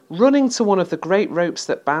Running to one of the great ropes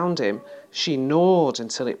that bound him, she gnawed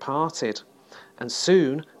until it parted, and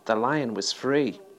soon the lion was free.